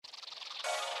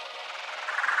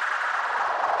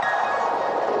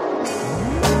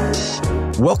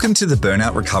Welcome to the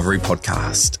Burnout Recovery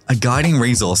Podcast, a guiding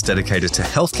resource dedicated to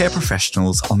healthcare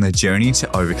professionals on their journey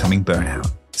to overcoming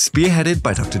burnout. Spearheaded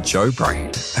by Dr. Joe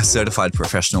Braid, a certified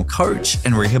professional coach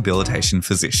and rehabilitation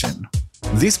physician.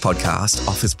 This podcast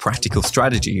offers practical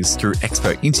strategies through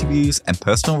expert interviews and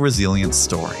personal resilience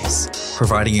stories,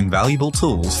 providing invaluable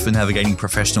tools for navigating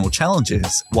professional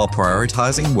challenges while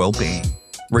prioritizing well-being.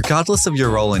 Regardless of your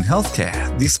role in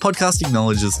healthcare, this podcast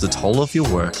acknowledges the toll of your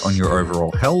work on your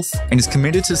overall health and is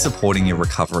committed to supporting your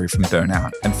recovery from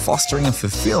burnout and fostering a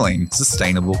fulfilling,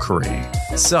 sustainable career.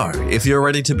 So, if you're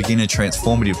ready to begin a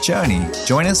transformative journey,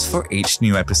 join us for each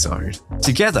new episode.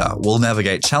 Together, we'll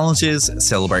navigate challenges,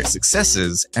 celebrate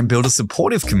successes, and build a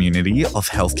supportive community of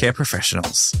healthcare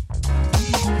professionals.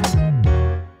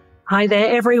 Hi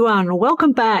there, everyone.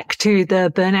 Welcome back to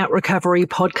the Burnout Recovery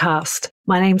Podcast.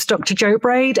 My name's Dr. Joe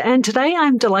Braid, and today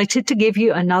I'm delighted to give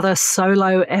you another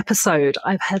solo episode.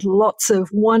 I've had lots of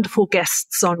wonderful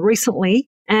guests on recently,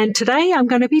 and today I'm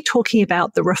going to be talking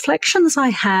about the reflections I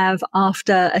have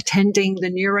after attending the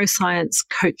Neuroscience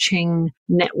Coaching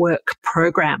Network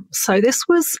program. So this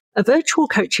was a virtual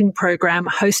coaching program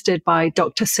hosted by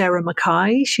Dr. Sarah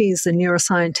Mackay. She's a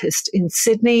neuroscientist in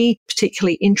Sydney,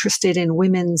 particularly interested in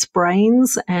women's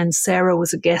brains. And Sarah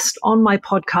was a guest on my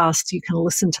podcast. You can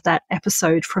listen to that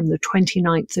episode from the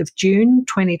 29th of June,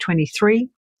 2023.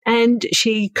 And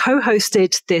she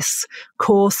co-hosted this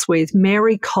course with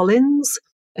Mary Collins,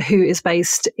 who is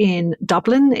based in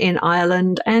Dublin in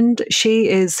Ireland, and she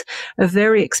is a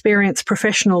very experienced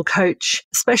professional coach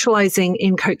specializing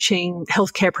in coaching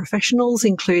healthcare professionals,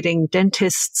 including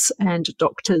dentists and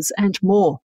doctors and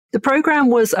more. The program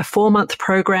was a 4-month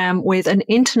program with an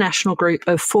international group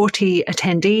of 40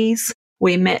 attendees.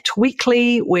 We met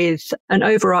weekly with an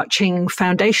overarching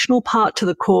foundational part to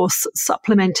the course,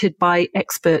 supplemented by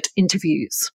expert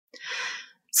interviews.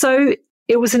 So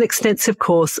it was an extensive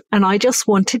course, and I just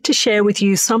wanted to share with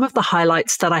you some of the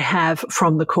highlights that I have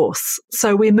from the course.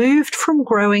 So we moved from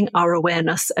growing our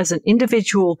awareness as an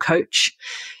individual coach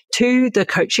to the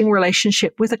coaching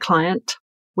relationship with a client.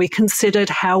 We considered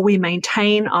how we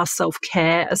maintain our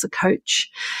self-care as a coach,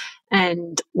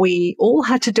 and we all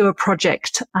had to do a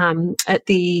project at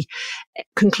the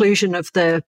conclusion of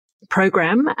the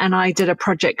program, and I did a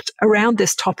project around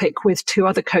this topic with 2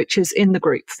 other coaches in the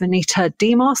group, Vanita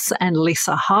Demos and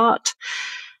Lisa Hart.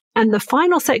 And the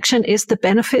final section is the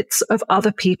benefits of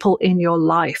other people in your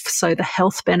life, so the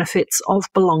health benefits of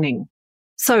belonging.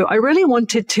 So I really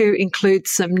wanted to include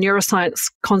some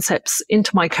neuroscience concepts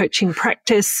into my coaching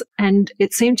practice, and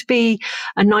it seemed to be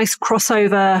a nice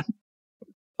crossover,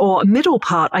 or a middle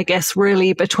part, I guess,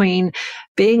 really, between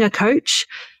being a coach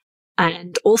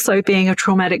and also being a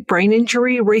traumatic brain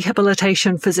injury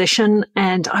rehabilitation physician.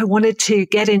 And I wanted to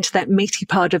get into that meaty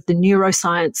part of the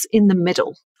neuroscience in the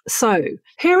middle. So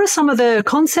here are some of the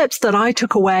concepts that I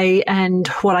took away and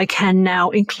what I can now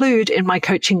include in my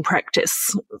coaching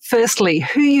practice. Firstly,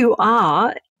 who you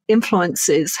are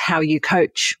influences how you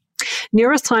coach.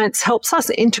 Neuroscience helps us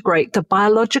integrate the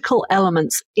biological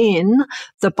elements in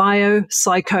the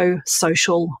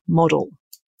biopsychosocial model.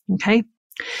 Okay.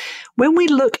 When we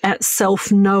look at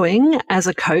self-knowing as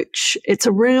a coach, it's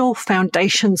a real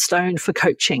foundation stone for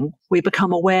coaching. We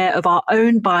become aware of our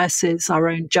own biases, our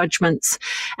own judgments,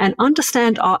 and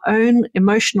understand our own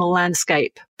emotional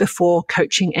landscape before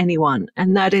coaching anyone.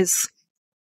 And that is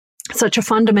such a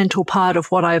fundamental part of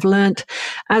what I've learned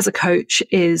as a coach,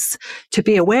 is to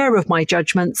be aware of my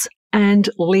judgments and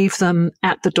leave them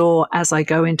at the door as I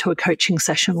go into a coaching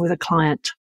session with a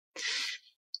client.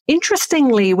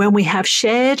 Interestingly, when we have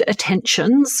shared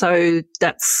attention, so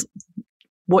that's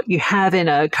what you have in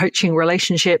a coaching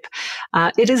relationship,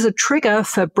 it is a trigger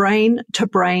for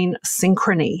brain-to-brain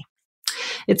synchrony.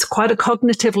 It's quite a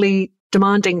cognitively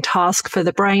demanding task for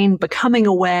the brain, becoming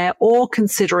aware or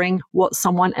considering what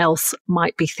someone else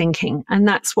might be thinking. And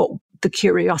that's what the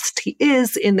curiosity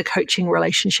is in the coaching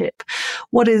relationship.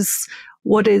 What is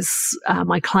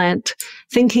my client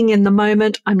thinking in the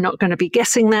moment? I'm not going to be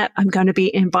guessing that. I'm going to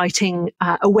be inviting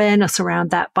awareness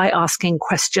around that by asking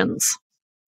questions.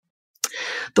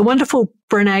 The wonderful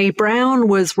Brené Brown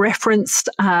was referenced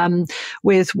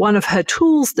with one of her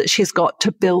tools that she's got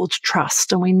to build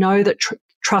trust. And we know that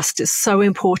trust is so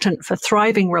important for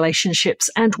thriving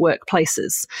relationships and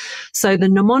workplaces. So the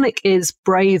mnemonic is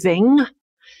braving.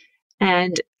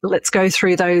 And let's go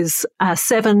through those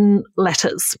 7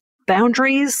 letters.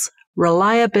 Boundaries,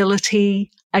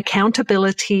 reliability,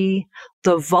 accountability,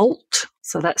 the vault,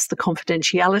 so that's the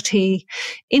confidentiality,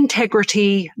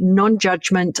 integrity,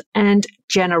 non-judgment, and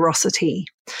generosity.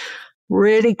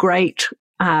 Really great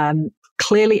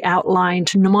clearly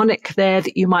outlined mnemonic there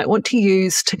that you might want to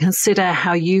use to consider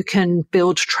how you can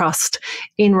build trust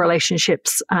in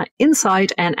relationships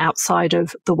inside and outside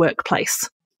of the workplace.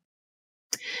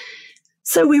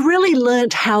 So we really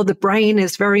learned how the brain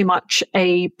is very much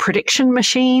a prediction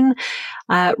machine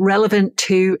relevant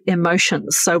to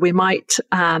emotions. So we might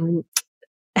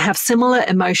have similar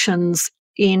emotions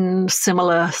in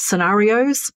similar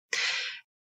scenarios,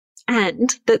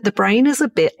 and that the brain is a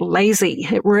bit lazy.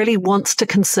 It really wants to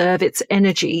conserve its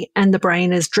energy, and the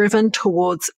brain is driven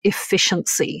towards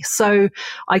efficiency. So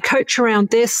I coach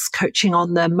around this, coaching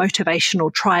on the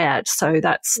motivational triad. So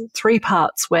that's 3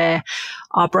 parts where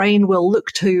our brain will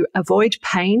look to avoid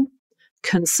pain,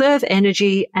 conserve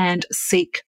energy, and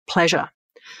seek pleasure.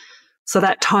 So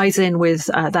that ties in with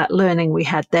that learning we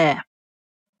had there.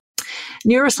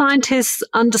 Neuroscientists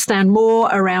understand more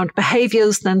around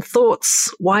behaviors than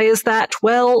thoughts. Why is that?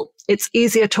 Well, it's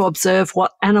easier to observe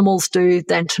what animals do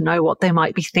than to know what they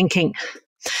might be thinking.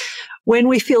 When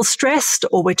we feel stressed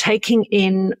or we're taking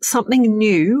in something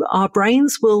new, our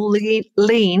brains will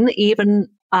lean even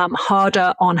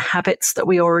harder on habits that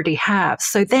we already have.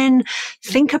 So then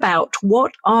think about,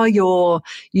 what are your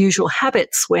usual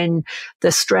habits when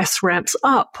the stress ramps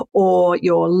up or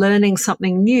you're learning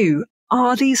something new?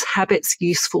 Are these habits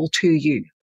useful to you?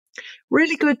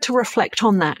 Really good to reflect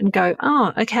on that and go,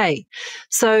 okay,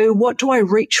 so what do I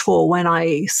reach for when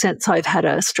I sense I've had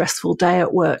a stressful day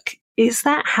at work? Is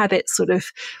that habit sort of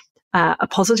a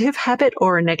positive habit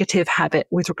or a negative habit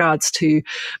with regards to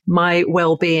my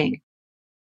well-being?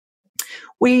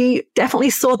 We definitely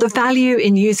saw the value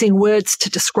in using words to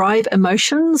describe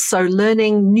emotions. So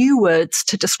learning new words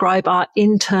to describe our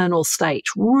internal state,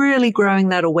 really growing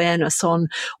that awareness on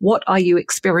what are you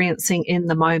experiencing in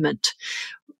the moment.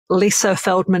 Lisa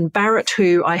Feldman Barrett,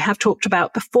 who I have talked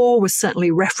about before, was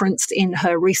certainly referenced in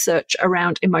her research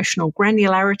around emotional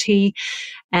granularity.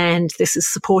 And this is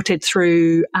supported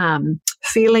through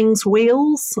feelings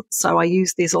wheels. So I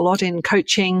use these a lot in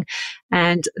coaching,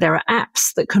 and there are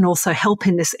apps that can also help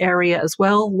in this area as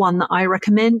well. One that I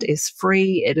recommend is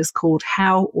free. It is called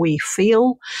How We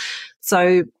Feel.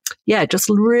 So yeah, just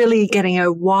really getting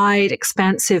a wide,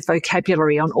 expansive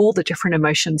vocabulary on all the different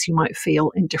emotions you might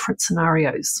feel in different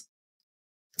scenarios.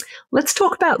 Let's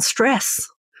talk about stress.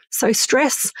 So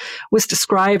stress was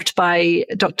described by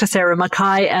Dr. Sarah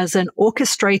Mackay as an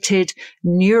orchestrated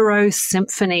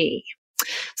neurosymphony.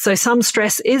 So some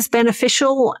stress is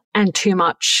beneficial and too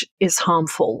much is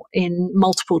harmful in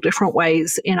multiple different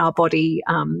ways in our body.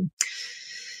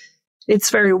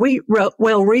 It's very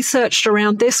well researched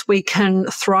around this. We can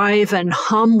thrive and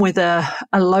hum with a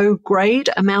low grade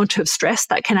amount of stress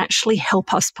that can actually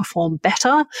help us perform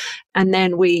better. And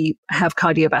then we have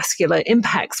cardiovascular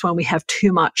impacts when we have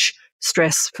too much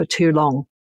stress for too long.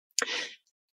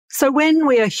 So when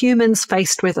we are humans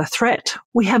faced with a threat,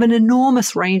 we have an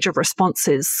enormous range of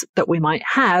responses that we might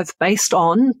have based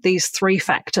on these 3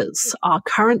 factors: our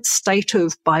current state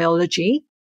of biology.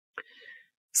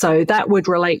 So that would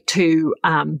relate to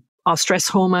our stress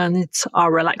hormones,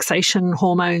 our relaxation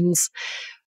hormones.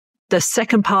 The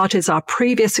second part is our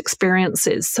previous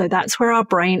experiences. So that's where our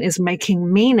brain is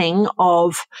making meaning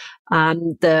of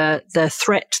the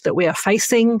threat that we are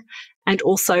facing and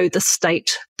also the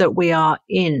state that we are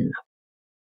in.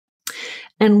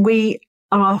 And we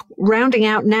are rounding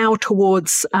out now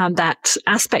towards that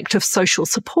aspect of social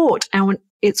support. And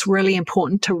it's really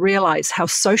important to realize how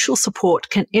social support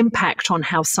can impact on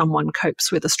how someone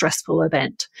copes with a stressful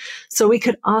event. So we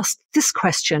could ask this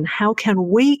question: how can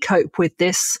we cope with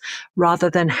this rather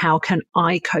than how can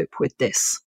I cope with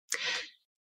this?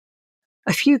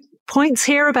 A few points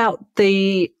here about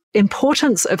the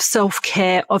importance of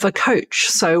self-care of a coach.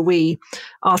 So we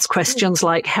ask questions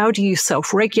like, how do you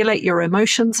self-regulate your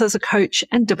emotions as a coach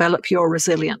and develop your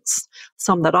resilience?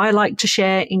 Some that I like to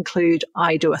share include,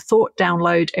 I do a thought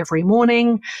download every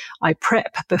morning. I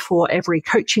prep before every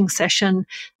coaching session.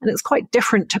 And it's quite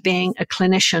different to being a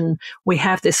clinician. We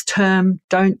have this term,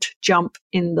 don't jump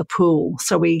in the pool.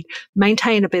 So we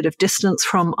maintain a bit of distance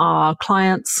from our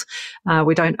clients.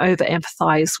 We don't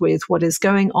over-empathize with what is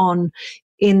going on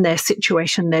in their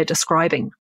situation they're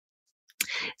describing.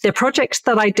 The project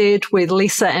that I did with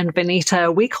Lisa and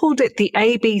Benita, we called it the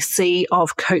ABC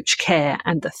of coach care.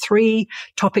 And the 3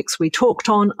 topics we talked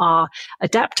on are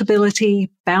adaptability,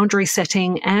 boundary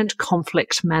setting, and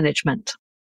conflict management.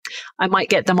 I might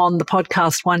get them on the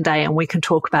podcast one day and we can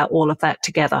talk about all of that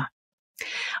together.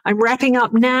 I'm wrapping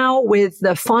up now with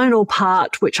the final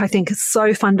part, which I think is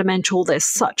so fundamental. There's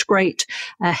such great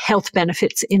health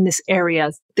benefits in this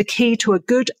area. The key to a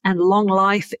good and long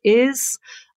life is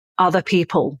other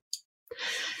people.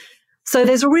 So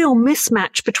there's a real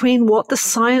mismatch between what the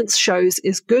science shows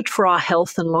is good for our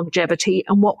health and longevity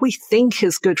and what we think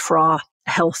is good for our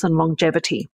health and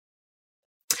longevity.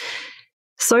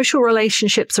 Social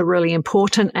relationships are really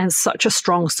important and such a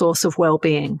strong source of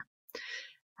well-being.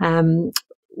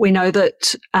 We know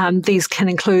that these can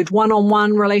include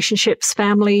one-on-one relationships,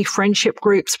 family, friendship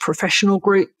groups, professional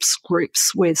groups,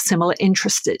 groups with similar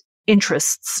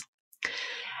interests.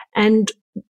 And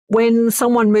when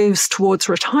someone moves towards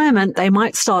retirement, they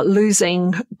might start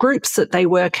losing groups that they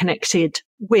were connected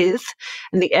with.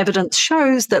 And the evidence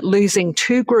shows that losing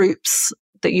 2 groups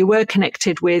that you were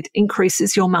connected with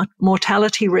increases your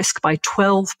mortality risk by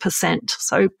 12%.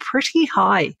 So pretty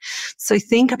high. So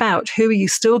think about, who are you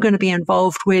still going to be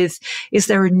involved with? Is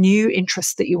there a new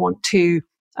interest that you want to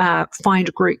find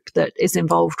a group that is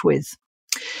involved with?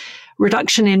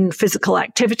 Reduction in physical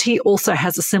activity also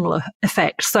has a similar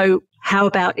effect. So how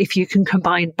about if you can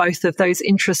combine both of those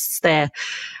interests there?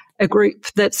 A group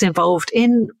that's involved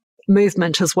in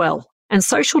movement as well. And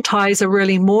social ties are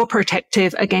really more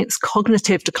protective against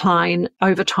cognitive decline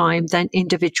over time than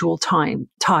individual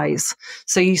ties.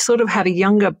 So you sort of have a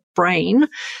younger brain.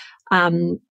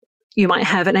 You might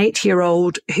have an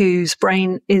 8-year-old whose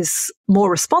brain is more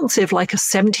responsive, like a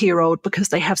 70-year-old, because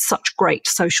they have such great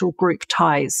social group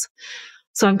ties.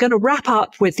 So I'm going to wrap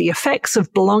up with the effects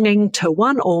of belonging to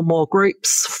one or more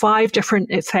groups, 5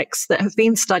 different effects that have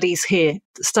been studied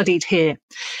here.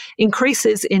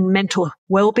 Increases in mental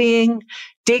well-being,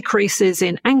 decreases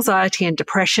in anxiety and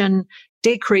depression,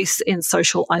 decrease in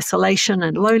social isolation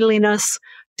and loneliness,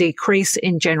 decrease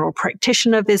in general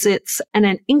practitioner visits, and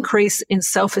an increase in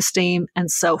self-esteem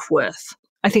and self-worth.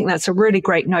 I think that's a really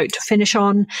great note to finish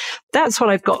on. That's what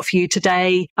I've got for you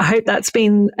today. I hope that's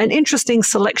been an interesting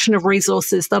selection of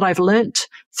resources that I've learnt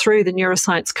through the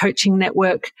Neuroscience Coaching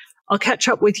Network. I'll catch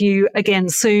up with you again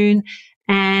soon.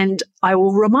 And I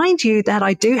will remind you that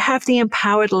I do have the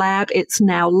Empowered Lab. It's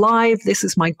now live. This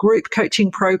is my group coaching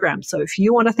program. So if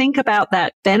you want to think about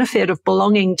that benefit of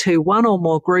belonging to one or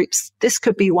more groups, this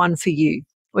could be one for you.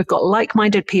 We've got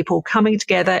like-minded people coming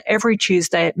together every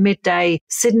Tuesday at midday,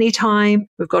 Sydney time.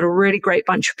 We've got a really great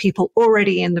bunch of people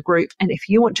already in the group. And if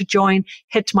you want to join,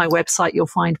 head to my website. You'll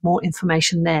find more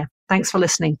information there. Thanks for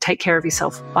listening. Take care of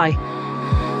yourself. Bye.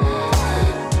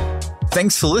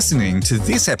 Thanks for listening to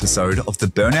this episode of the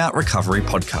Burnout Recovery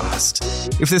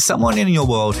Podcast. If there's someone in your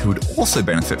world who would also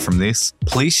benefit from this,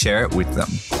 please share it with them.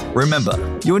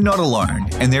 Remember, you are not alone,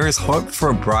 and there is hope for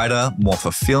a brighter, more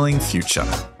fulfilling future.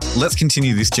 Let's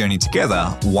continue this journey together,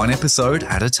 one episode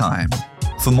at a time.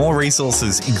 For more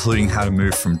resources, including how to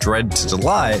move from dread to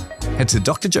delight, head to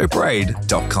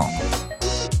drjoebraid.com.